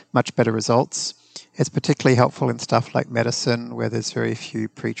much better results. It's particularly helpful in stuff like medicine where there's very few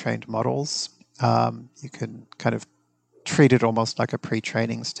pre-trained models. You can kind of treat it almost like a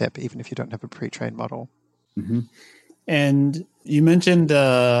pre-training step, even if you don't have a pre-trained model. Mm-hmm. And you mentioned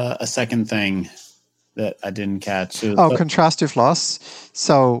a second thing that I didn't catch. Contrastive loss.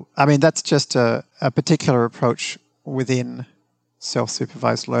 So, that's just a particular approach within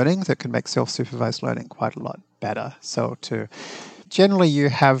self-supervised learning that can make self-supervised learning quite a lot better. So generally you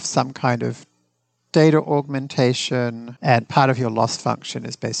have some kind of data augmentation, and part of your loss function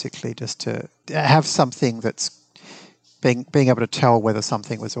is basically just to have something that's being able to tell whether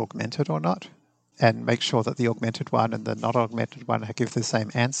something was augmented or not, and make sure that the augmented one and the not augmented one give the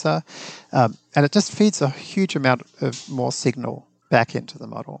same answer. And it just feeds a huge amount of more signal back into the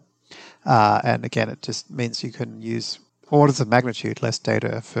model. And again, it just means you can use orders of magnitude less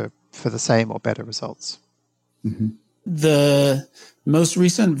data for the same or better results. Mm-hmm. The most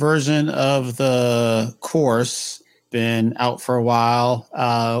recent version of the course been out for a while.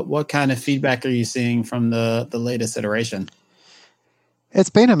 What kind of feedback are you seeing from the latest iteration? It's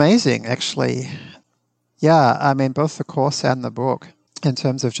been amazing, actually. Yeah, both the course and the book, in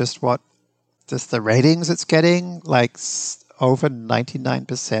terms of just the ratings it's getting, like over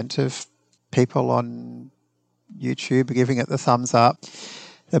 99% of people on YouTube are giving it the thumbs up.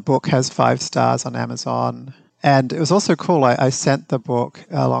 The book has 5 stars on Amazon. And it was also cool. I sent the book,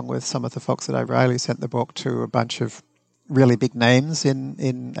 along with some of the folks at O'Reilly, sent the book to a bunch of really big names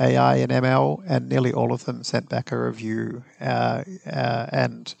in AI and ML, and nearly all of them sent back a review.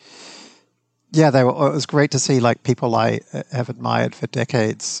 And yeah, it was great to see like people I have admired for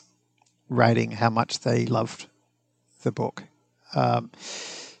decades writing how much they loved the book.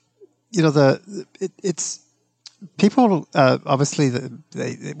 It's people obviously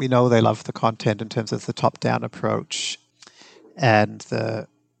we know they love the content in terms of the top-down approach and the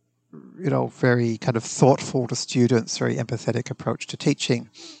very kind of thoughtful to students, very empathetic approach to teaching.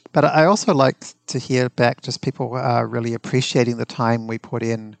 But I also like to hear back just people are really appreciating the time we put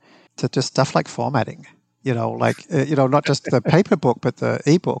in to just stuff like formatting. Not just the paper book but the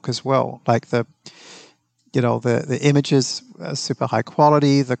ebook as well. Like the images are super high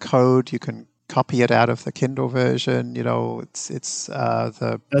quality. The code, you can copy it out of the Kindle version. That's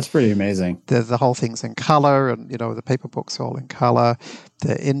pretty amazing. The whole thing's in color, and the paper book's all in color.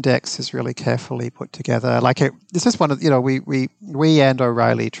 The index is really carefully put together. This is one of we and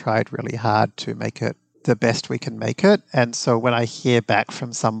O'Reilly tried really hard to make it the best we can make it. And so when I hear back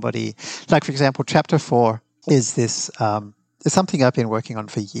from somebody, like for example, chapter 4 is this. It's something I've been working on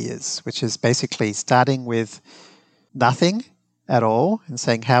for years, which is basically starting with nothing at all and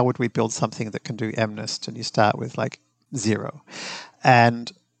saying, how would we build something that can do MNIST? And you start with like 0.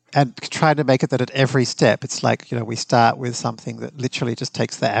 And try to make it that at every step, it's like, we start with something that literally just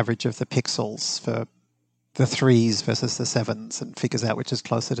takes the average of the pixels for the 3s versus the 7s and figures out which is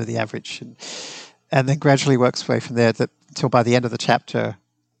closer to the average. And then gradually works away from there until by the end of the chapter,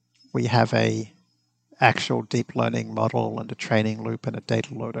 we have a actual deep learning model and a training loop and a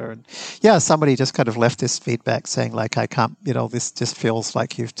data loader. And yeah, somebody just kind of left this feedback saying like, I can't, this just feels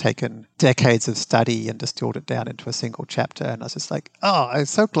like you've taken decades of study and distilled it down into a single chapter. And I was just like, oh, I'm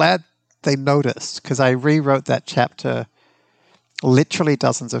so glad they noticed, because I rewrote that chapter literally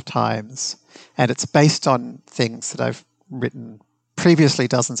dozens of times, and it's based on things that I've written previously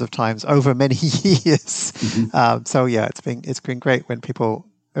dozens of times over many years. So yeah, it's been great when people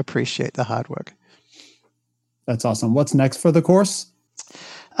appreciate the hard work. That's awesome. What's next for the course?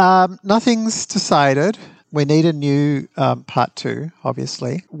 Nothing's decided. We need a new part 2,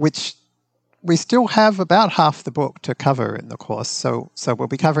 obviously, which we still have about half the book to cover in the course. So we'll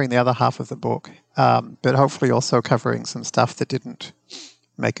be covering the other half of the book, but hopefully also covering some stuff that didn't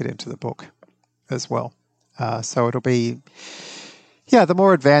make it into the book as well. So it'll be, the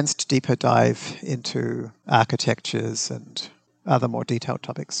more advanced, deeper dive into architectures and other more detailed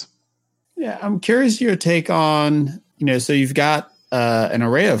topics. Yeah, I'm curious your take on, so you've got an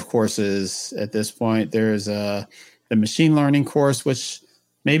array of courses at this point. There's the machine learning course, which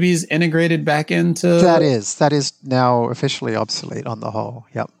maybe is integrated back into... That is now officially obsolete on the whole.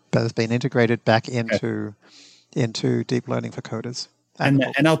 Yep. That has been integrated back into deep learning for coders. And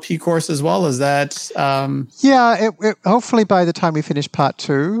the NLP course as well, is that... it hopefully by the time we finish part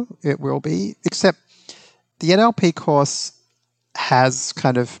 2, it will be. Except the NLP course has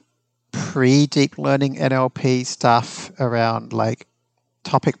kind of pre-deep learning NLP stuff around like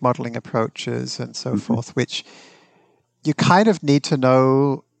topic modeling approaches and so forth, which you kind of need to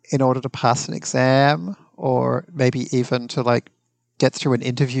know in order to pass an exam, or maybe even to like get through an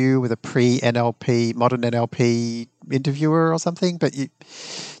interview with a pre-NLP, modern NLP interviewer or something.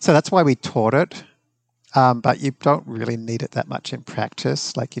 So that's why we taught it. But you don't really need it that much in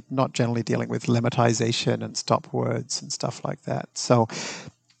practice. Like, you're not generally dealing with lemmatization and stop words and stuff like that. So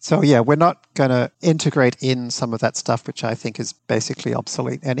yeah, we're not going to integrate in some of that stuff, which I think is basically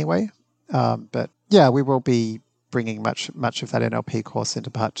obsolete anyway. But yeah, we will be bringing much of that NLP course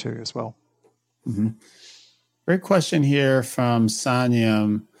into part 2 as well. Mm-hmm. Great question here from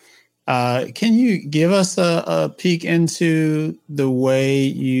Sanyam. Can you give us a peek into the way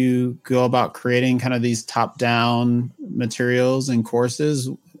you go about creating kind of these top-down materials and courses?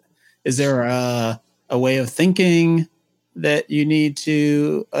 Is there a way of thinking that you need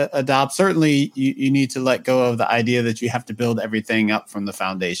to adopt? Certainly, you need to let go of the idea that you have to build everything up from the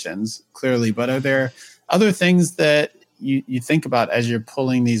foundations, clearly. But are there other things that you think about as you're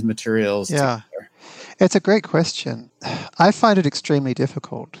pulling these materials together? It's a great question. I find it extremely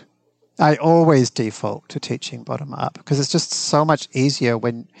difficult. I always default to teaching bottom up because it's just so much easier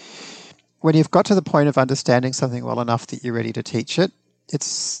when you've got to the point of understanding something well enough that you're ready to teach it.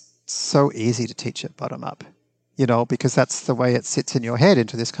 It's so easy to teach it bottom up, because that's the way it sits in your head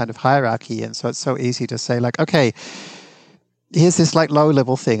into this kind of hierarchy. And so it's so easy to say, like, okay, here's this like low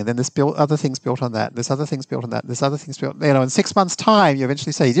level thing, and then there's other things built on that. There's other things built on that. There's other things built. In 6 months' time, you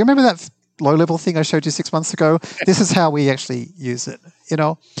eventually say, "Do you remember that low level thing I showed you 6 months ago? This is how we actually use it."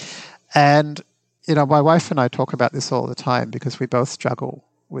 And my wife and I talk about this all the time because we both struggle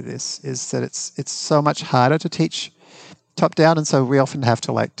with this. Is that it's so much harder to teach top down, and so we often have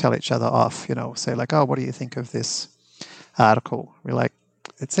to like tell each other off. Say like, "Oh, what do you think of this article?" We're like,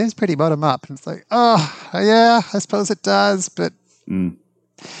 "It seems pretty bottom up," and it's like, "Oh, yeah, I suppose it does," but you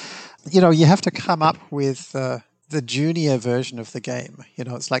have to come up with the junior version of the game.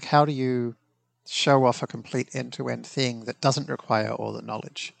 It's like, how do you show off a complete end-to-end thing that doesn't require all the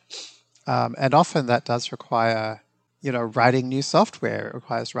knowledge? And often that does require, writing new software. It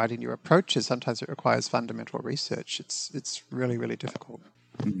requires writing new approaches. Sometimes it requires fundamental research. It's really, really difficult.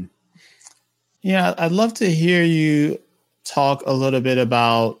 Mm-hmm. Yeah, I'd love to hear you talk a little bit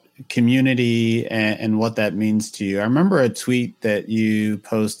about community and what that means to you. I remember a tweet that you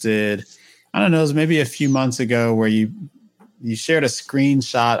posted, I don't know, it was maybe a few months ago, where you shared a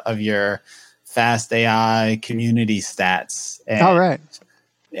screenshot of your Fast AI community stats. And all right.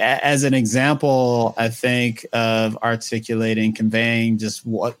 As an example, I think, of articulating, conveying just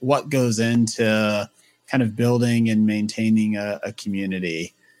what goes into kind of building and maintaining a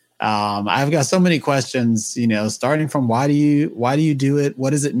community. I've got so many questions, starting from why do you do it? What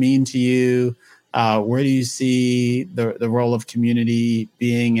does it mean to you? Where do you see the role of community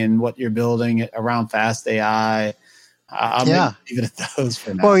being in what you're building around Fast AI? I'll leave it at those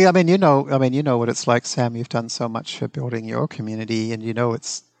for now. Well, yeah, you know what it's like, Sam. You've done so much for building your community, and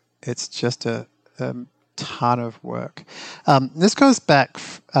it's just a ton of work. This goes back,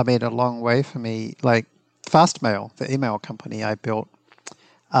 a long way for me. Like Fastmail, the email company I built,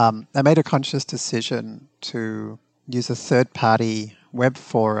 I made a conscious decision to use a third-party web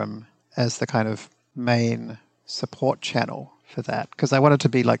forum as the kind of main support channel for that, because I wanted to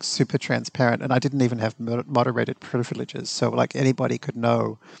be like super transparent, and I didn't even have moderated privileges, so like anybody could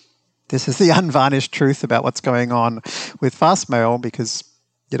know this is the unvarnished truth about what's going on with Fastmail, because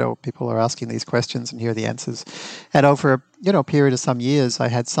people are asking these questions and here are the answers. And over a period of some years, I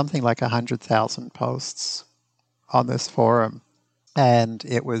had something like 100,000 posts on this forum, and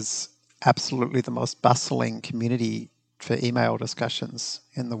it was absolutely the most bustling community for email discussions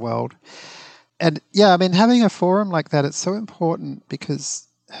in the world. And yeah, I mean, having a forum like that, it's so important because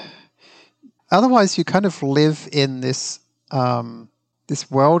otherwise you kind of live in this this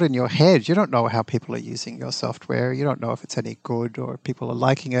world in your head. You don't know how people are using your software. You don't know if it's any good or if people are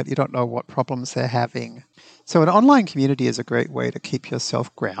liking it. You don't know what problems they're having. So an online community is a great way to keep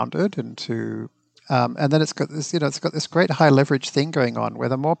yourself grounded and to and then it's got this great high leverage thing going on where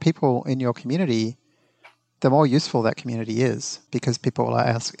the more people in your community, the more useful that community is because people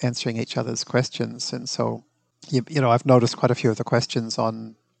are answering each other's questions. And so, I've noticed quite a few of the questions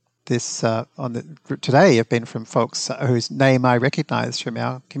on this today have been from folks whose name I recognize from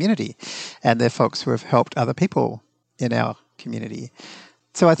our community, and they're folks who have helped other people in our community.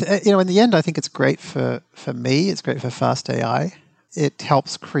 So, in the end, I think it's great for me. It's great for Fast AI. It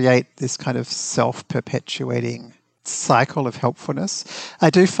helps create this kind of self-perpetuating cycle of helpfulness. I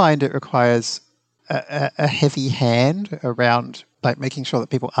do find it requires a heavy hand around like making sure that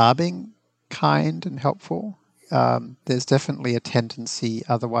people are being kind and helpful. There's definitely a tendency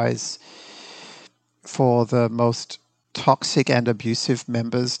otherwise for the most toxic and abusive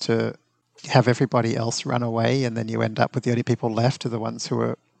members to have everybody else run away, and then you end up with the only people left are the ones who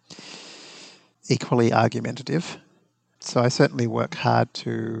are equally argumentative. So I certainly work hard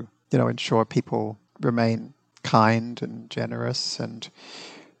to, ensure people remain kind and generous and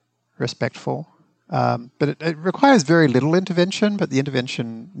respectful. But it requires very little intervention, but the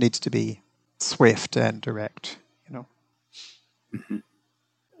intervention needs to be swift and direct, Mm-hmm.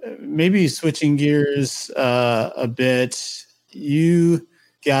 Maybe switching gears a bit, you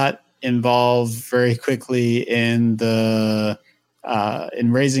got involved very quickly in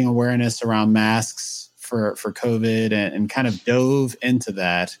in raising awareness around masks for COVID and kind of dove into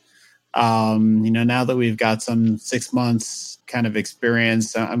that. Now that we've got some 6 months kind of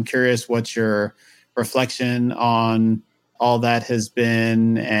experience, I'm curious what your reflection on all that has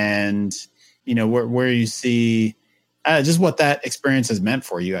been, and where you see just what that experience has meant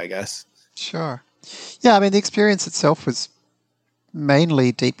for you, I guess. Sure. Yeah, I mean, the experience itself was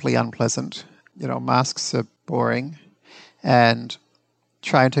mainly deeply unpleasant. Masks are boring, and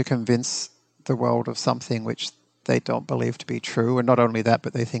trying to convince the world of something which they don't believe to be true, and not only that,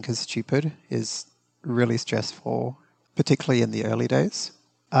 but they think is stupid, is really stressful, particularly in the early days.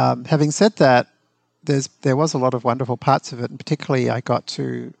 Having said that, there was a lot of wonderful parts of it, and particularly I got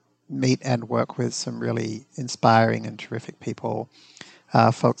to meet and work with some really inspiring and terrific people.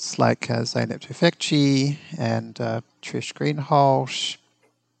 Folks like Zeynep Tufekci and Trish Greenhalgh,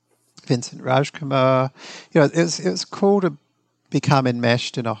 Vincent Rajkumar. It was cool to become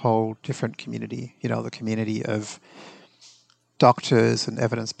enmeshed in a whole different community, the community of doctors and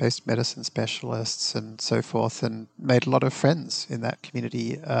evidence-based medicine specialists and so forth, and made a lot of friends in that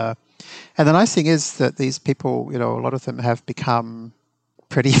community. And the nice thing is that these people, a lot of them have become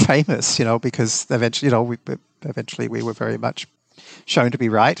pretty famous, because eventually we were very much shown to be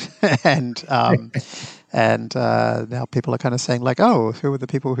right. and now people are kind of saying like, oh, who were the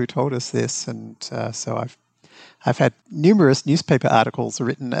people who told us this? And so I've had numerous newspaper articles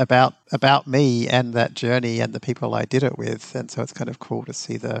written about me and that journey and the people I did it with, and so it's kind of cool to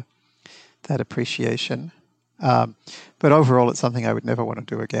see that appreciation. But overall, it's something I would never want to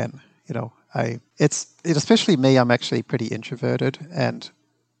do again. Especially me. I'm actually pretty introverted, and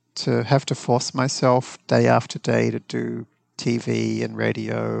to have to force myself day after day to do TV and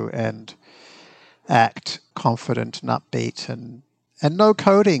radio and act confident and upbeat and no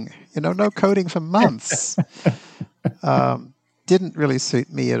coding, no coding for months. Didn't really suit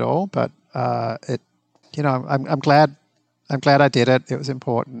me at all, but I'm glad I did it. It was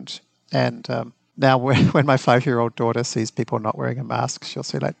important. And now when my 5-year-old daughter sees people not wearing a mask, she'll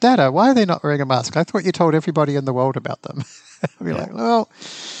say like, Dada, why are they not wearing a mask? I thought you told everybody in the world about them. I'll be like, well,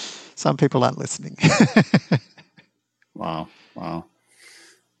 some people aren't listening. Wow.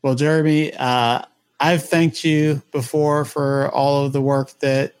 Well, Jeremy, I've thanked you before for all of the work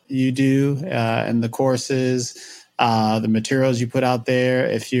that you do and the courses, the materials you put out there.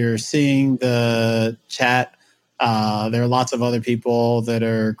 If you're seeing the chat, there are lots of other people that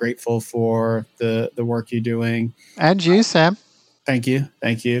are grateful for the work you're doing. And you, Sam. Thank you.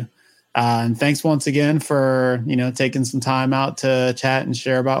 And thanks once again for, taking some time out to chat and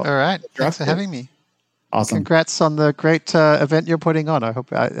share about. All right. Thanks for having me. Awesome. Congrats on the great event you're putting on.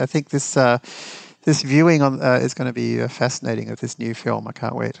 I think this viewing is going to be fascinating of this new film. I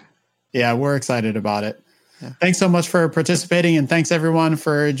can't wait. Yeah, we're excited about it. Thanks so much for participating, and thanks everyone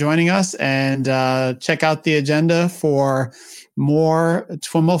for joining us. And check out the agenda for more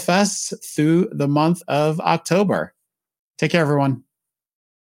TWIML Fests through the month of October. Take care, everyone.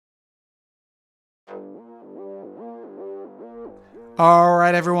 All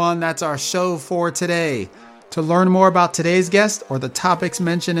right, everyone, that's our show for today. To learn more about today's guest or the topics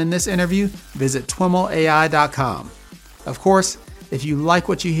mentioned in this interview, visit TWIMLAI.com. Of course, if you like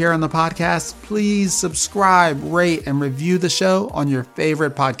what you hear on the podcast, please subscribe, rate, and review the show on your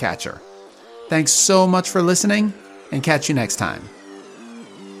favorite podcatcher. Thanks so much for listening, and catch you next time.